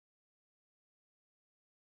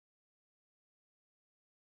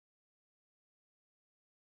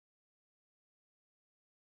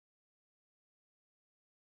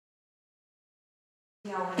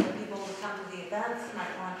you know, when the people who come to the events might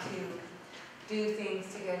want to do things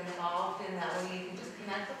to get involved, and that way you can just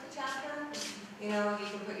connect with the chapter. You know, you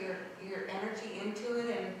can put your energy into it,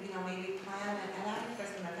 and you know, maybe plan an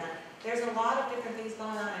activism event. There's a lot of different things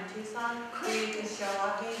going on in Tucson where you can show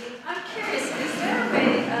up. Maybe I'm curious, is there a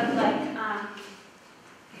way of like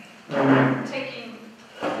taking,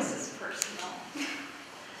 this is personal,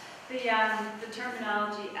 the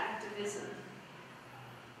terminology activism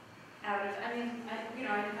out of, I mean,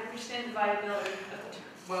 I understand the viability of the term.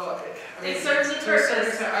 Well, I mean, It serves a to a certain purpose.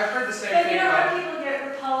 extent, I've heard the same But thing you know about. how people get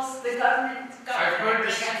repulsed, the government I've heard the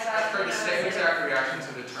against same exact reaction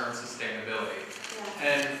to the term sustainability.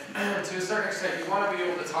 Yeah. And to a certain extent, you want to be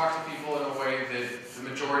able to talk to people in a way that the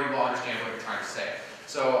majority will understand what you're trying to say.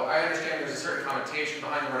 So I understand there's a certain connotation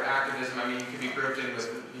behind the word activism. I mean, you can be grouped in with,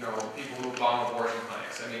 you know, people who bomb abortion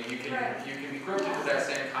clinics. I mean, you can be grouped into that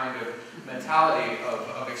same kind of mentality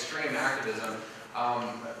of extreme activism.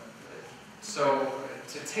 So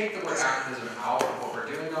to take the word activism out of what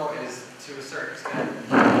we're doing, though, is to a certain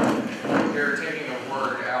extent, you're taking a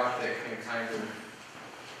word out that can kind of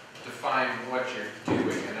define what you're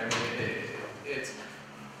doing. And I mean, it's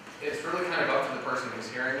really kind of up to the person who's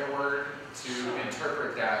hearing the word to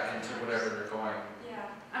interpret that into whatever they're going. Yeah,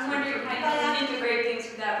 I'm wondering how you can integrate things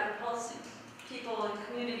without repulsing people and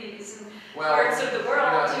communities and parts of the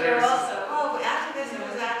world, you know, also. Oh, activism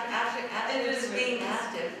is activism being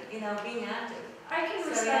active. You know, being active. I can So,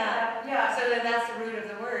 respect yeah. that. Yeah. So then that's the root of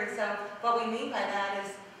the word. So what we mean by that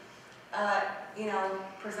is, you know,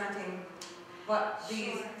 presenting what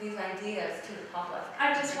these ideas to the public.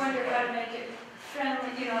 I just wonder how to make it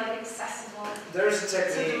friendly, you know, like accessible. There's a To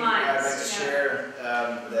the technique minds, I'd like to yeah. share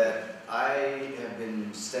that I have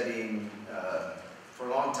been studying for a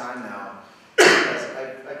long time now.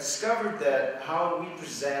 I discovered that how we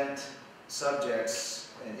present subjects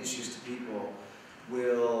and issues to people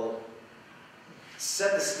will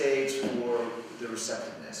set the stage for the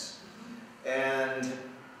receptiveness. And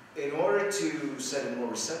in order to set a more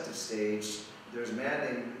receptive stage, there's a man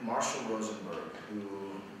named Marshall Rosenberg who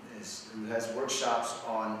has workshops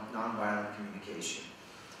on nonviolent communication.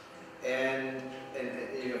 And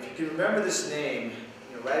you know, if you can remember this name,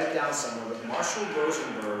 you know, write it down somewhere. But Marshall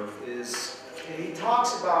Rosenberg he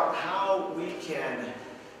talks about how we can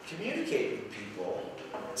communicate with people,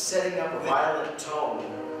 setting up a violent tone,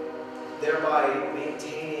 thereby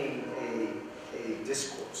maintaining a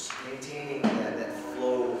discourse, maintaining that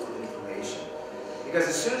flow of information. Because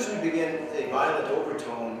as soon as we begin a violent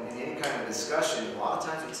overtone in any kind of discussion, a lot of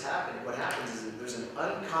times what happens is that there's an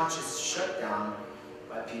unconscious shutdown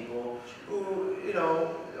by people who, you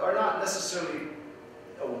know, are not necessarily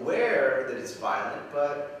aware that it's violent,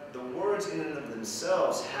 but the words in and of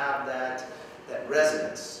themselves have that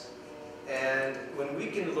resonance. And when we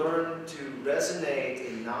can learn to resonate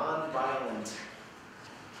a non-violent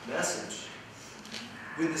message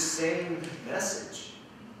with the same message,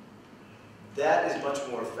 that is much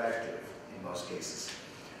more effective in most cases.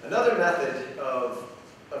 Another method of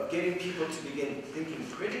getting people to begin thinking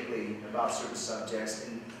critically about certain subjects,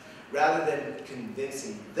 and rather than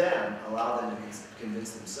convincing them, allow them to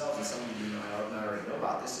convince themselves, and some of you might already know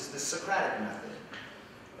about this, is the Socratic method.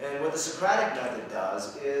 And what the Socratic method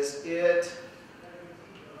does is it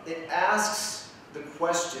asks the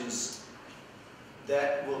questions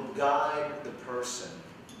that will guide the person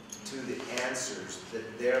to the answers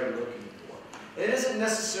that they're looking for. It isn't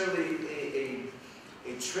necessarily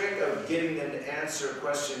a trick of getting them to answer a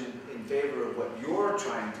question in favor of what you're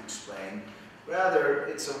trying to explain. Rather,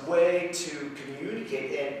 it's a way to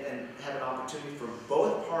communicate and have an opportunity for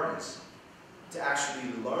both parties to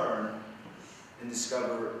actually learn and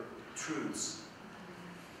discover truths.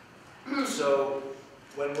 So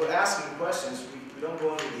when we're asking questions, we don't go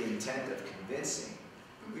in with the intent of convincing.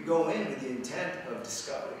 We go in with the intent of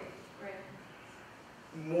discovery. Right.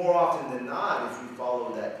 More often than not, if we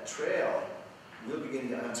follow that trail, we'll begin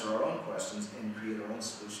to answer our own questions and create our own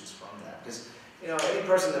solutions from that. Because, you know, any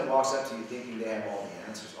person that walks up to you thinking they have all the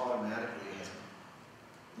answers automatically has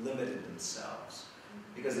limited themselves,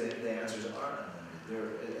 because the answers aren't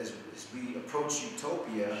unlimited. As we approach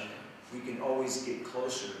utopia, we can always get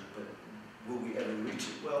closer, but will we ever reach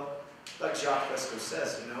it? Well, like Jacques Fresco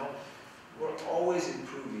says, you know, we're always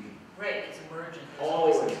improving. Right, it's emergent.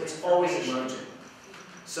 It's always emergent.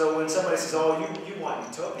 So when somebody says, "Oh, you want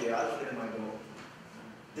utopia," I look at them and I go,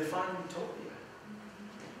 "Define utopia."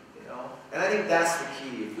 You know, and I think that's the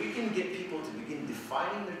key. If we can get people to begin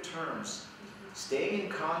defining their terms, staying in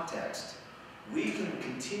context, we can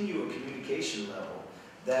continue a communication level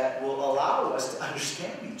that will allow us to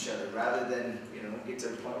understand each other, rather than, you know, get to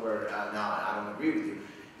the point where, no, I don't agree with you.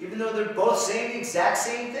 even though they're both saying the exact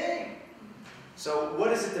same thing. So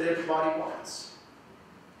what is it that everybody wants?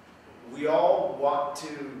 We all want to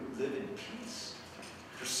live in peace,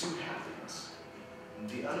 pursue happiness, and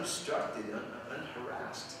be unobstructed,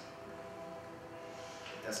 unharassed.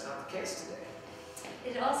 That's not the case today.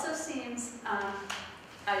 It also seems,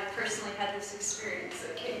 I personally had this experience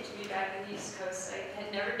that came to me back in the East Coast. I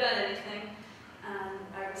had never done anything.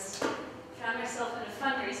 I found myself in a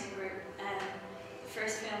fundraising group, and the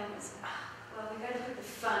first feeling was, well, we got to put the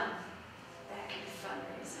fun back into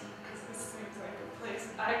fundraising, because this seems like a place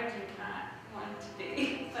I do not want to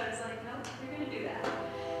be. But it's like, no, we're going to do that.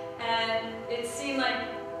 And it seemed like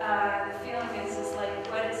the feeling is like,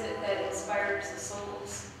 what is it that inspires the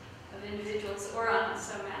souls of individuals, or on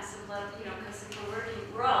some massive level, you know, because if we're working,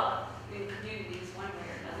 we're all in communities one way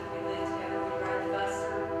or another. We live together, we ride the bus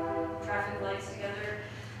or traffic lights together.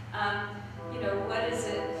 You know, what is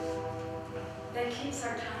it that keeps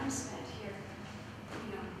our time spent here,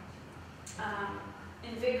 you know,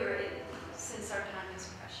 invigorated, since our time is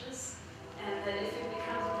precious, and that if it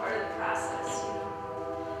becomes a part of the process, you know,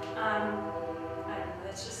 I don't know,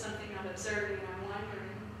 that's just something I'm observing and I'm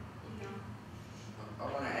wondering, you know.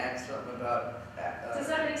 I want to add something about Does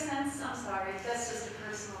that make sense? I'm sorry, that's just a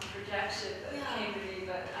personal projection that came to me,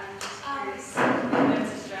 but I'm just curious.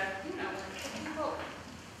 That's a you know.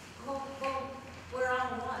 Well, we're all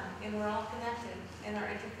one, and we're all connected in our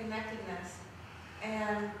interconnectedness.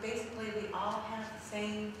 And basically, we all have the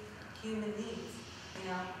same human needs, you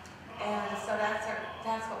know. And so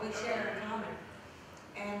that's what we share in common.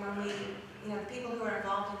 And when we, you know, people who are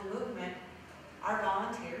involved in the movement are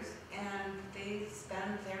volunteers, and they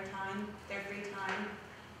spend their time, their free time,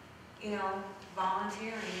 you know,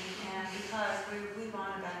 volunteering, and because we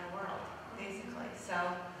want a better world, basically. So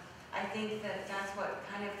I think that that's what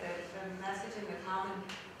kind of the message and the common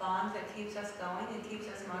bond that keeps us going and keeps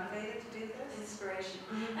us motivated to do this. Inspiration.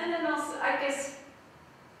 And then also, I guess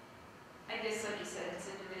like you said, it's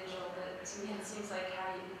individual, but to me it seems like how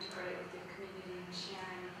you integrate with your community and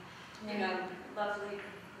sharing, you know, lovely,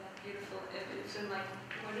 that beautiful image, and like,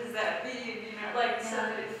 what does that mean, you know, like, so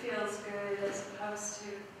that it feels good as opposed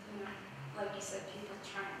to, you know, like you said, people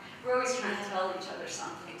we're always trying to tell each other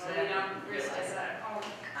something, so we don't realize that, oh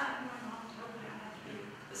my God, my mom told me I have to be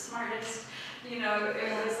the smartest, you know,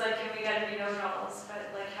 it was like, and we got to be know-it-alls,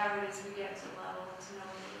 but like how it is we get to level to know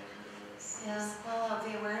what it really is. Yeah, well,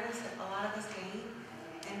 the awareness that a lot of us gain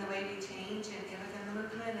and the way we change and within the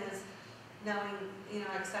movement is knowing, you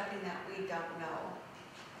know, accepting that we don't know.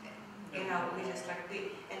 You know, we just like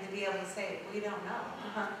and to be able to say, we don't know.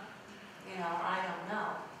 You know, or I don't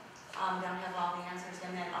know. Don't have all the answers,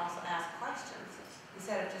 and then also ask questions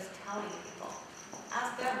instead of just telling people.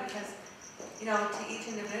 Ask them, because, you know, to each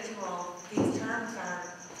individual, these terms are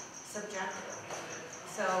subjective.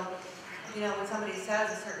 So, you know, when somebody says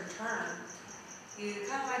a certain term, you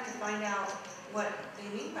kind of like to find out what they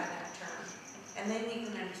mean by that term. And then you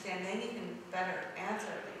can understand, then you can better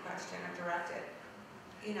answer the question or direct it,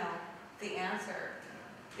 you know, the answer,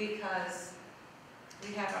 because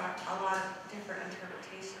we have a lot of different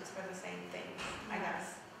interpretations for the same thing, I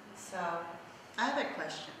guess. So. I have a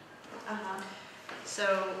question. Uh-huh.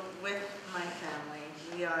 So with my family,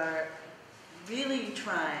 we are really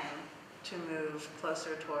trying to move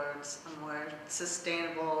closer towards a more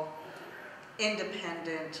sustainable,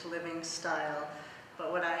 independent living style.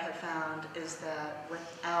 But what I have found is that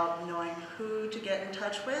without knowing who to get in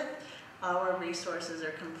touch with, our resources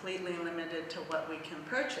are completely limited to what we can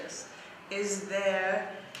purchase. Is there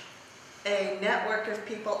a network of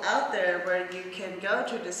people out there where you can go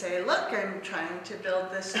to say, look, I'm trying to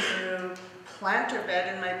build this new planter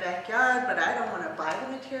bed in my backyard, but I don't want to buy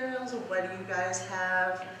the materials? What do you guys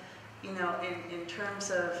have, you know, in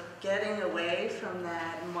terms of getting away from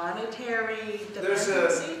that monetary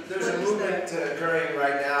dependency? There's a movement occurring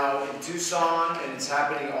right now in Tucson, and it's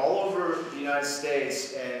happening all over the United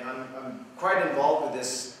States, and I'm quite involved with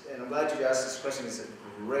this, and I'm glad you asked this question. It's a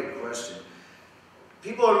great question.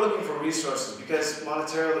 People are looking for resources because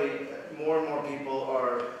monetarily more and more people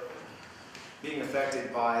are being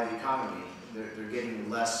affected by the economy. They're getting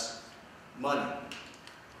less money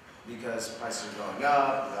because prices are going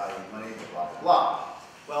up, value of money, blah, blah, blah.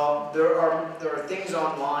 Well, there are things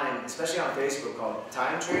online, especially on Facebook, called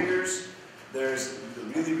time traders. There's the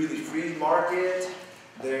really, really free market.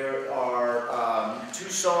 There are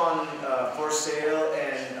Tucson for sale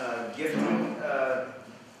and gifting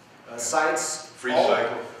sites. Free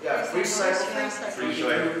cycle. Yeah, free cycle. Free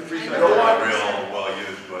cycle is not real well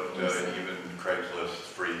used, but even Craigslist is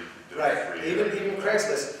free. Right, even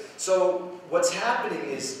Craigslist. So what's happening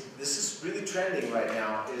is, this is really trending right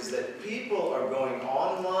now, is that people are going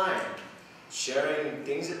online, sharing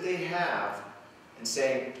things that they have, and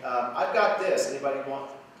saying, I've got this, anybody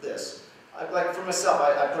want this? Like for myself,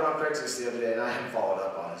 I put on Craigslist the other day, and I haven't followed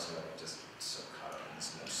up on it, so I'm just so caught up in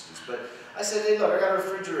this no excuse. But I said, hey look, I got a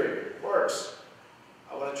refrigerator, it works.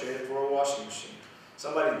 I want to trade it for a washing machine.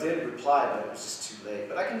 Somebody did reply, but it was just too late.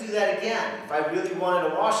 But I can do that again. If I really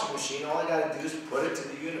wanted a washing machine, all I got to do is put it to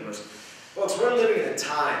the universe. Folks, we're living in a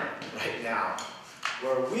time right now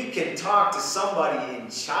where we can talk to somebody in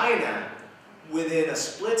China within a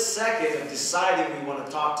split second of deciding we want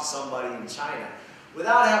to talk to somebody in China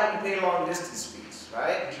without having to pay long distance fees,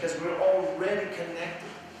 right? Because we're already connected.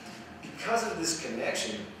 Because of this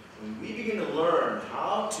connection, when we begin to learn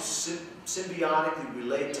how to symbiotically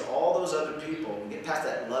relate to all those other people, we get past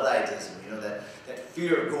that Ludditism, you know, that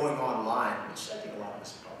fear of going online, which I think a lot of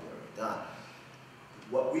us have probably already done.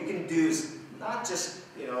 What we can do is not just,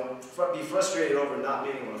 you know, be frustrated over not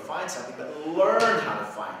being able to find something, but learn how to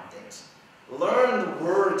find things. Learn the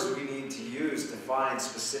words we need to use to find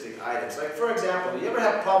specific items. Like, for example, you ever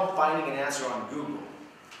have a problem finding an answer on Google?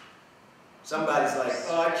 Somebody's like,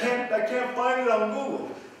 oh, I can't find it on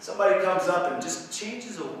Google. Somebody comes up and just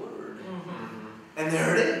changes a word, and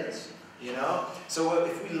there it is, you know? So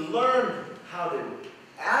if we learn how to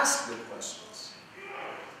ask the questions,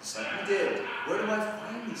 just like we did, where do I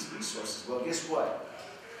find these resources? Well, guess what?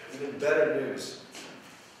 Even better news.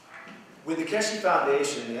 With the Keshi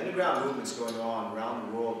Foundation, the underground movement's going on around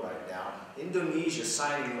the world right now. Indonesia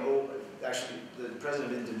signing, actually the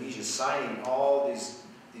president of Indonesia signing all these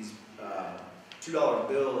 $2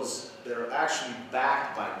 bills that are actually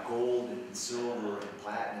backed by gold and silver and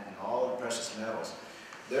platinum and all the precious metals.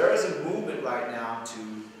 There is a movement right now to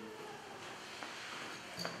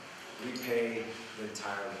repay the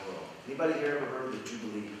entire world. Anybody here ever heard of the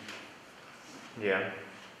Jubilee? Yeah.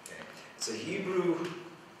 Okay. It's a Hebrew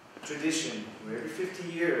tradition where every 50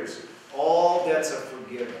 years, all debts are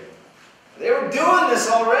forgiven. They were doing this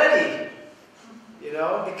already, you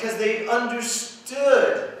know, because they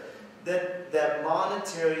understood that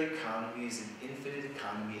monetary economy is an infinite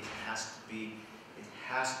economy. It has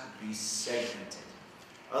to be segmented.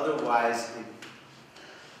 Otherwise, it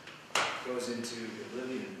goes into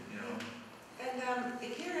oblivion, you know. And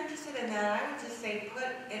if you're interested in that, I would just say put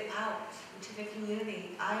it out into the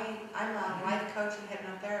community. I'm a life coach and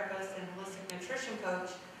hypnotherapist and holistic nutrition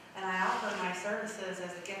coach, and I offer my services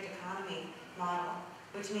as a gift economy model,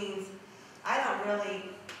 which means I don't really,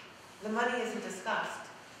 the money isn't discussed.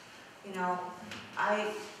 You know, I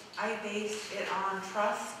base it on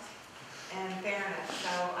trust and fairness. So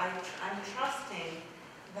I'm trusting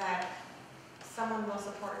that someone will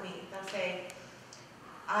support me. They'll say,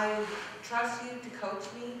 I trust you to coach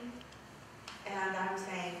me, and I'm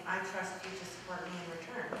saying, I trust you to support me in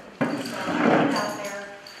return. So I put it out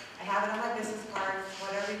there, I have it on my business cards,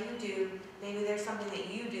 whatever you do, maybe there's something that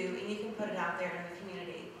you do, and you can put it out there in the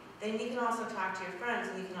community. Then you can also talk to your friends,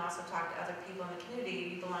 and you can also talk to other people in the community. If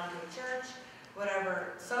you belong to a church,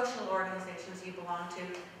 whatever social organizations you belong to,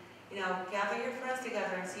 you know, gather your friends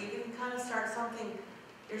together and see if you can kind of start something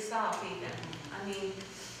yourself even. I mean,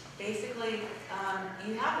 basically,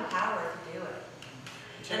 you have the power to do it.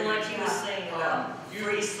 And like you were saying about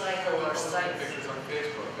free cycle or sites. Pictures on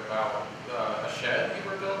Facebook about a shed you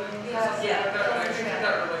were building. Yes. Yeah. Like that. I think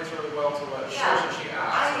that relates really well to what she asked. So.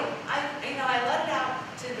 I let it out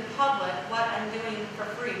to the public what I'm doing for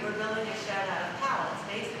free. We're building a shed out of pallets,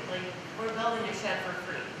 basically. We're building a shed for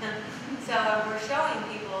free. So we're showing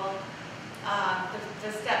people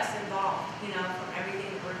the steps involved, you know, from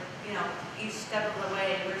everything that we're, you know, each step of the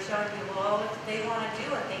way. We're showing people, oh, if they want to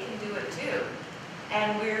do it, they can do it too.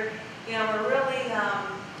 And we're really,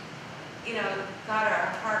 you know, got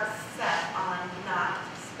our hearts set on not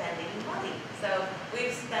spending money. So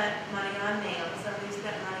we've spent money on nails and we've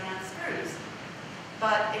spent money on screws.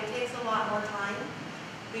 But it takes a lot more time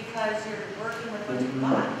because you're working with what you've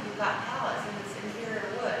got. You've got pallets and it's inferior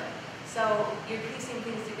wood. So you're piecing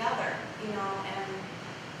things together, you know, and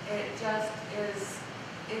it just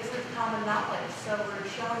isn't common knowledge. So we're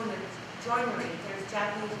showing the joinery. There's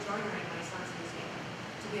Japanese joinery my son's using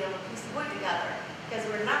to be able to piece the wood together. Because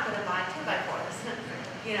we're not going to buy 2x4s.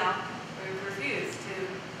 You know, we refuse to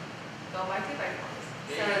go buy 2x4s.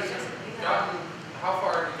 So how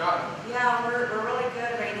far have you gotten? Yeah, we're really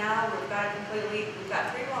good right now. We've got we've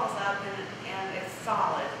got 3 walls up and it's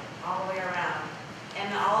solid all the way around.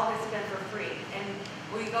 And all of it's been for free. And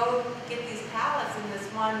we go get these pallets in this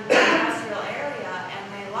one industrial area and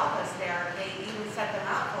they love us there. They even set them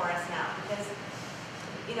out for us now because,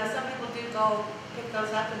 you know, some people do go pick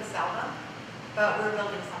those up and sell them. but we're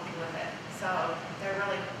building something with it. So they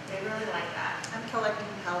really like that. I'm collecting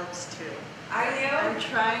pellets too. Are you? I'm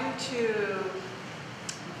trying to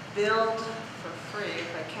build for free,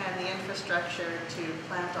 if I can, the infrastructure to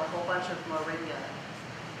plant a whole bunch of moringa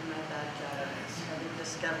in my backyard. I've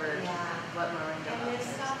discovered Yeah. what moringa And there's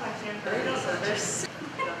is. so much So information. there's,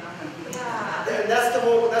 I don't know how to do Yeah. that. And that's the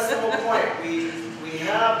whole point. We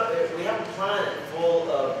have a planet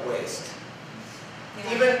full of waste.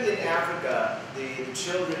 Yeah. Even in Africa, the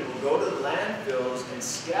children will go to the landfills and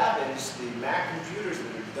scavenge the Mac computers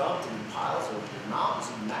that are dumped in piles of mountains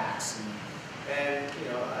of Macs. And you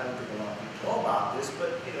know, I don't think a lot of people know about this,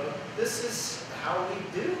 but you know, this is how we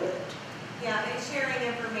do it. Yeah, it's sharing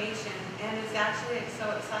information, and it's actually so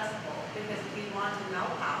accessible, because if you want to know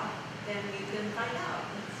how, then you can find out.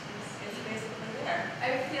 It's basically there.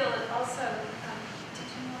 I feel it also, did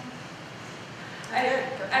you know? I did.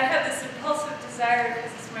 Go I ahead. have this impulsive desire, because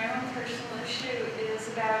it's my own personal issue, is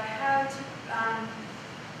about how to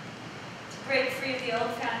break free of the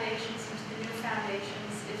old foundations into the new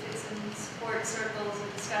foundations, if it's in support circles and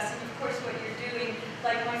discussing, of course, what you're doing.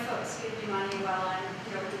 Like my folks give me money while I'm,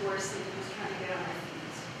 divorcing and just trying to get on my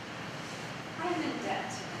feet. I'm in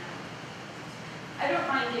debt now. I don't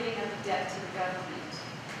mind giving up debt to the government,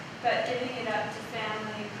 but giving it up to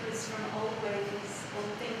family who's from old ways,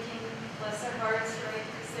 old thinking, bless their hearts, right?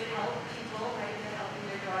 Because they help people, right? They're helping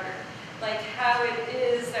their daughter. Like how it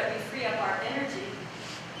is that we free up our energy,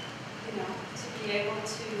 to be able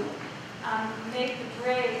to make the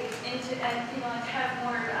break into, and have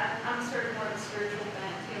more. I'm sort of more of a spiritual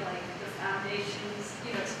bent. Like the foundations, to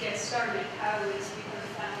get started. How is we have a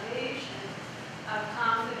foundation of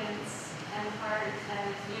confidence and heart and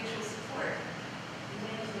mutual support.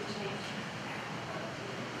 Making the change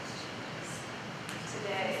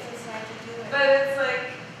today. It's exciting to do it. But it's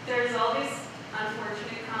like, there's all these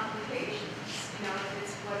unfortunate complications, if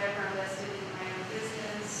it's whatever invested in my own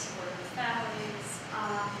business or with families.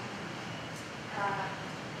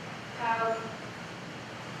 How,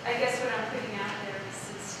 I guess what I'm putting out there is,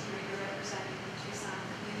 since you're representing the Tucson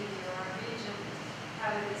community or our region, how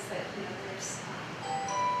it is that, there's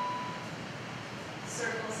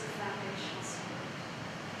circles of foundational support.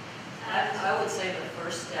 I would say the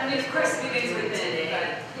first step. I mean, of course, it begins with within,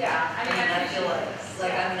 but yeah, I feel like, this. I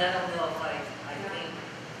don't know if I think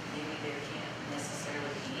maybe there can't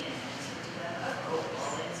necessarily be an answer to that, or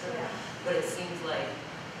all answer, Yeah. but it seems like,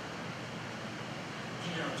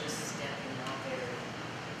 just stepping out there,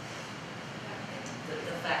 and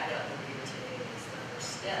the fact that we're here today is the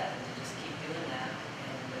first step, and to just keep doing that,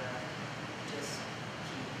 and just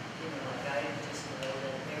keep, I just know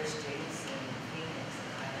that there's Jason and Phoenix,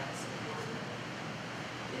 and I have support them.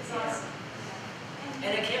 It's awesome.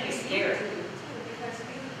 And it can be scary. Too, because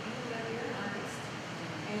you're an artist,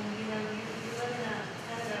 and you live in a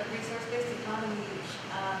kind of a resource-based economy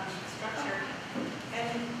structure,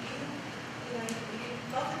 and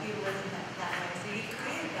both of you live in that way, so you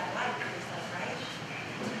created that life for yourself, right?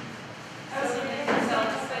 I was looking at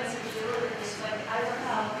myself, Spencer Brewer, just like, I don't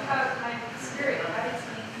know how my spirit guides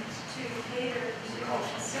me to cater to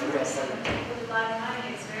consumers with a lot of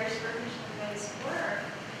money. It's very spiritually based work,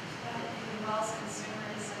 but it involves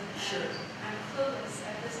consumers, and Sure. I'm clueless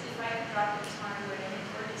at this. If I could drop it tomorrow, would I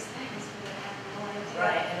for these things, but I have no idea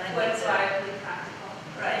Right, and I what's think that, viably practical.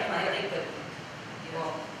 right, and I think that,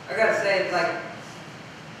 Well, I gotta say,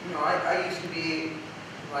 I used to be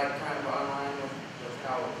kind of online with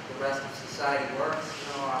how the rest of society works.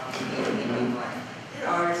 I'm thinking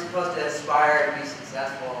you're supposed to aspire to be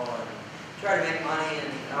successful and try to make money,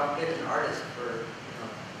 and I've been an artist for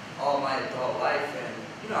all my adult life, and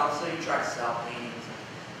so you try to sell paintings,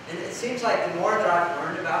 and it seems like the more that I've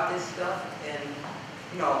learned about this stuff and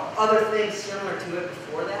other things similar to it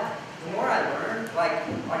before that, the more I learn,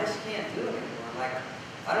 I just can't do it anymore.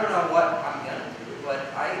 I don't know what I'm gonna do,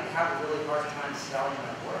 but I have a really hard time selling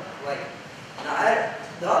my work.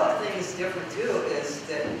 The other thing that's different too is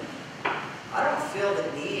that I don't feel the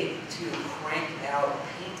need to crank out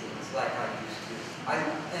paintings like I used to. I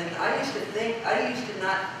used to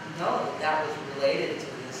not know that was related to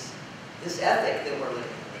this ethic that we're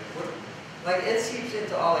living with. It seeps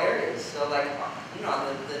into all areas. So the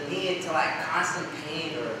need to constantly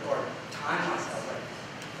paint or time myself.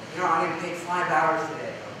 I'm going to paint 5 hours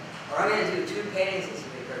today, or I'm going to do 2 paintings this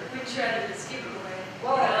week. We'd rather just give them away.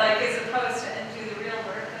 Well, as opposed to do the real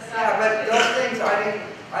work. Yeah, but those things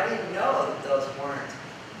I didn't know that those weren't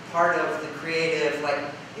part of the creative,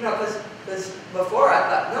 because before I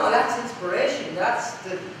thought, no, that's inspiration. That's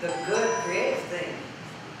the good creative thing.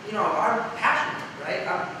 I'm passionate, right?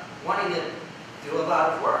 I'm wanting to do a lot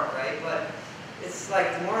of work, right? But it's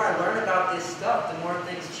like the more I learn about this stuff, the more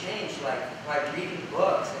things change, like by reading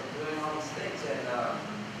books and doing all these things and,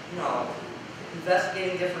 you know,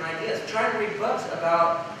 investigating different ideas, trying to read books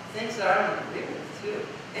about things that I don't agree with too.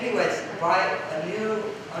 Anyways, by a new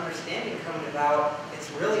understanding coming about, it's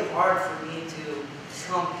really hard for me to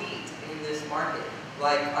compete in this market.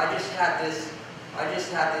 Like I just had this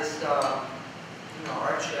you know,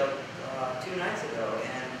 art show 2 nights ago,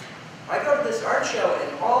 and I go to this art show,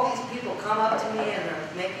 and all these people come up to me and they're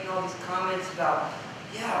making all these comments about,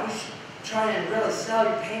 yeah, we should try and really sell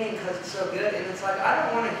your painting because it's so good. And it's like, I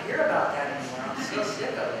don't want to hear about that anymore. I'm so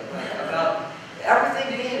sick of it. Like about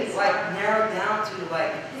everything being like narrowed down to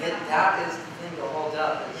like that is the thing to hold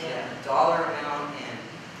up. It's like a dollar amount and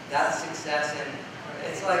that's success. And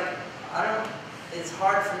it's like it's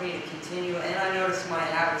hard for me to continue. And I notice my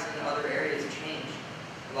habits in other areas change.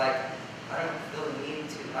 Like I don't feel the need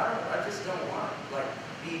to. I just don't want to like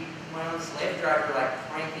be my own slave driver, like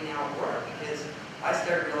cranking out work, because I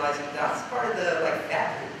started realizing that's part of the like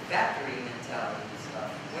factory mentality and stuff.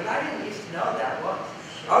 When I didn't used to know that was.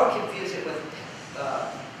 I would confuse it with you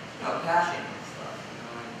know, passion and stuff. You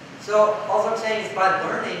know? So all I'm saying is by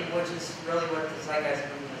learning, which is really what the Zeitgeist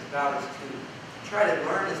movement is about, is to try to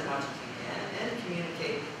learn as much as you can and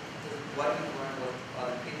communicate what you learn with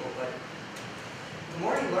other people. But the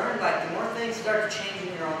more you learn, like the more things start to change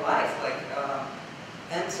in your own life. Like,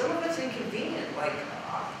 and some of it's inconvenient. Like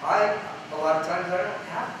a lot of times I don't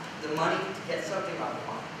have the money to get something I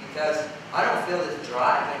want because I don't feel this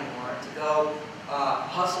drive anymore to go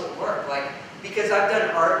hustle work. Like, because I've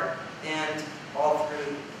done art and all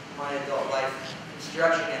through my adult life,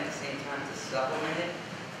 construction at the same time to supplement it.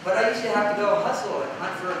 But I used to have to go hustle and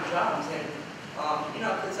hunt for jobs and, you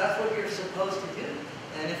know, because that's what you're supposed to do.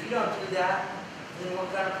 And if you don't do that, then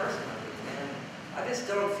what kind of person are you? And I just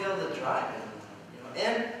don't feel the drive anymore. You know?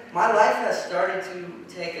 And my life has started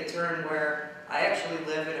to take a turn where I actually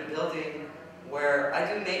live in a building where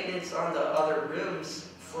I do maintenance on the other rooms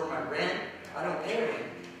for my rent. I don't pay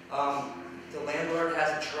rent. The landlord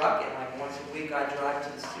has a truck, and like once a week I drive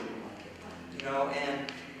to the supermarket, you know,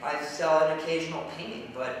 and I sell an occasional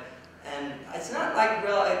painting, and it's not like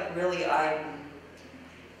really I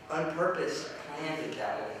on purpose planned it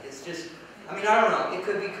that way. It's just, I mean, I don't know, it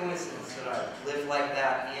could be coincidence that I live like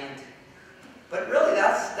that, but really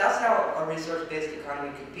that's how a resource-based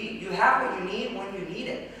economy could be. You have what you need when you need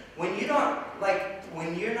it. When you don't, like,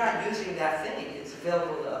 when you're not using that thing, it's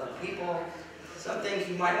available to other people. Some things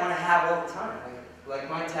you might want to have all the time. Like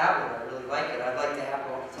my tablet, I really like it. I'd like to have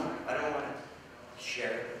it all the time. I don't want to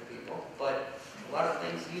share it with people, but a lot of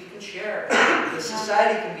things you can share. The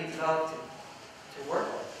society can be developed to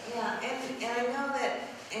work with. Yeah, and I know that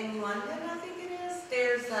in London, I think it is,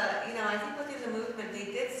 there's a, you know, I think within the movement, they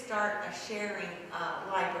did start a sharing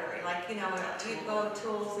library. Like, you know, you go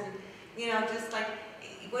tools and, you know, just like,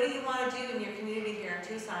 what do you want to do in your community here in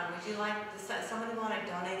Tucson? Would you like, somebody want to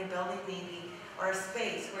donate a building maybe, or a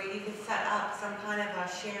space where you could set up some kind of a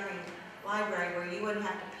sharing library where you wouldn't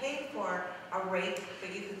have to pay for a rate,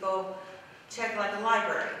 but you could go check like a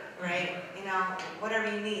library, right? You know, whatever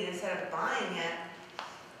you need, instead of buying it,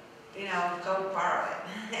 you know, go borrow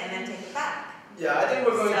it and then take it back. Yeah, I think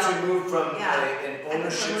we're going So, to move from yeah, an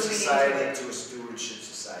ownership society to a stewardship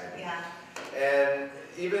society. Yeah. And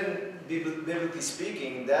even biblically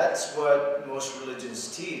speaking, that's what most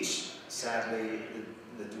religions teach. Sadly,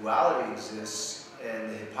 the duality exists and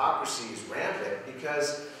the hypocrisy is rampant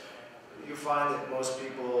because you find that most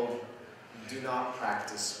people do not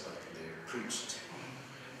practice what they're preached.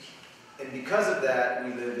 And because of that,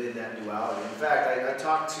 we live in that duality. In fact, I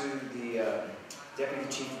talked to the Deputy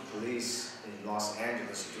Chief of Police in Los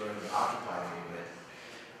Angeles during the Occupy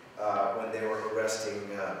movement when they were arresting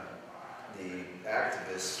the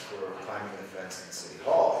activists for climbing the fence in City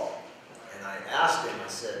Hall. And I asked him, I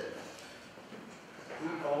said, who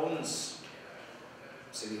owns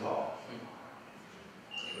City Hall?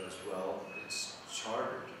 He goes, well, it's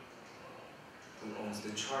chartered. Who owns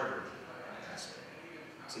the charter? I asked him.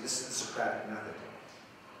 See, this is the Socratic method.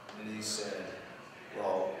 And he said,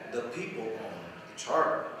 well, the people own the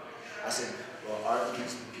charter. I said, well, aren't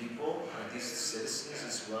these the people? Aren't these the citizens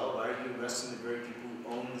as well? Why are you arresting the very people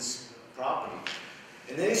who own this property?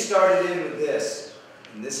 And then he started in with this.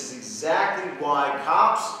 And this is exactly why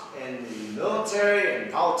cops and the military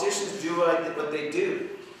and politicians do what they do.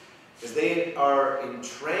 Because they are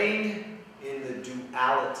entrained in the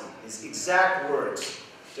duality. His exact words.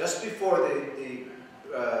 Just before the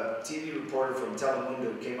TV reporter from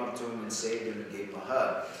Telemundo came up to him and saved him and gave him a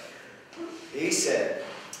hug, he said,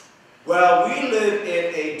 well, we live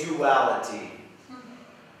in a duality.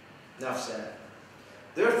 Enough said.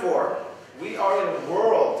 Therefore, we are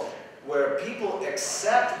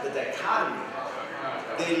accept the dichotomy.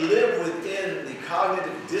 They live within the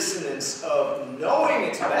cognitive dissonance of knowing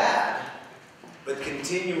it's bad, but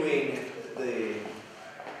continuing the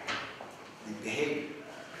behavior.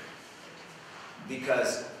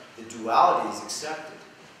 Because the duality is accepted.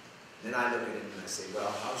 Then I look at it and I say,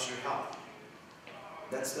 well, how's your health?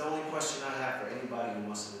 That's the only question I have for anybody who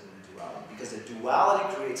wants to live in the duality. Because the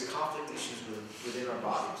duality creates conflict issues within our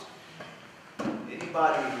bodies.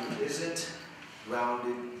 Anybody who isn't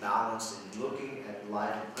grounded, balanced, and looking at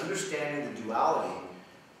life, and understanding the duality,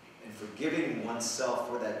 and forgiving oneself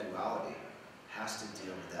for that duality, has to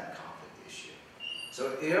deal with that conflict issue.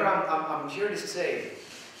 So here I'm here to say,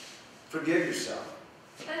 forgive yourself.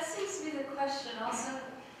 That seems to be the question. Also,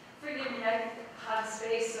 forgive me, I have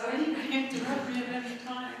space, so anybody interrupt me at any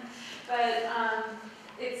time. But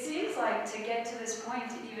it seems like to get to this point,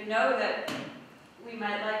 to even know that we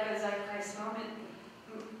might like a Zeitgeist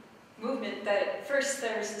movement, that first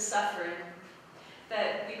there's the suffering,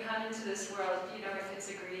 that we come into this world, you know, if it's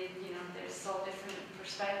agreed, you know, there's all different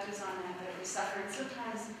perspectives on that we suffer. And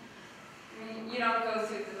sometimes, I mean, you don't go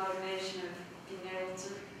through the motivation of being able to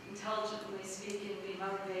intelligently speak and be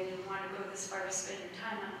motivated and want to go this far to spend your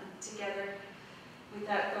time on together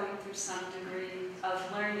without going through some degree of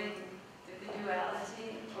learning the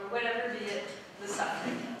duality, or whatever be it, the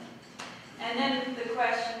suffering. And then the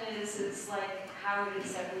question is like, how it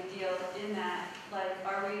is that we deal in that? Like,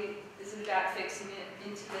 is it about fixing it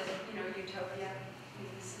into the, you know, utopia?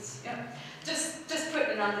 Just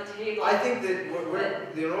putting it on the table. I think that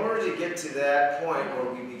in order to get to that point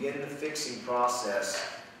where we begin the fixing process,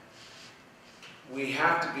 we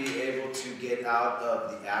have to be able to get out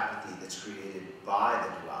of the apathy that's created by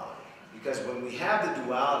the duality. Because when we have the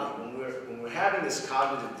duality, when we're having this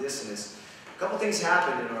cognitive dissonance, a couple things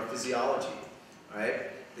happen in our physiology, right?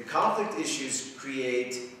 The conflict issues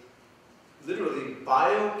create literally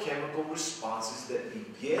biochemical responses that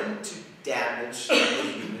begin to damage the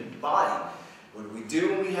human body. What do we do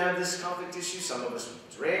when we have this conflict issue? Some of us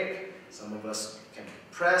drink, some of us can be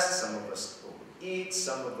depressed, some of us overeat,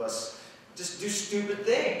 some of us just do stupid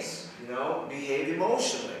things, you know, behave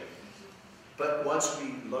emotionally. But once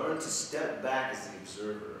we learn to step back as the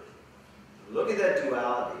observer, look at that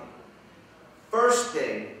duality, first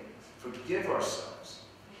thing, forgive ourselves.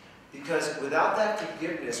 Because without that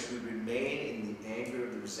forgiveness, we remain in the anger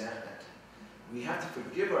and the resentment. We have to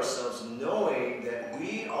forgive ourselves knowing that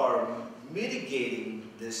we are mitigating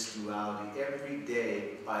this duality every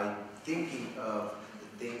day by thinking of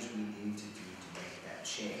the things we need to do to make that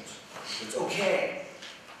change. It's okay.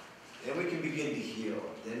 Then we can begin to heal.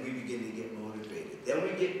 Then we begin to get motivated. Then we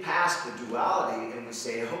get past the duality and we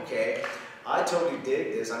say, okay, I totally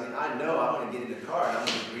dig this. I mean, I know I'm going to get in the car and I'm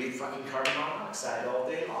going to breathe fucking carbon monoxide all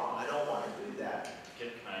day long. I don't want to do that. Can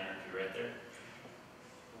I interrupt you right there?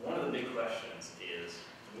 One of the big questions is,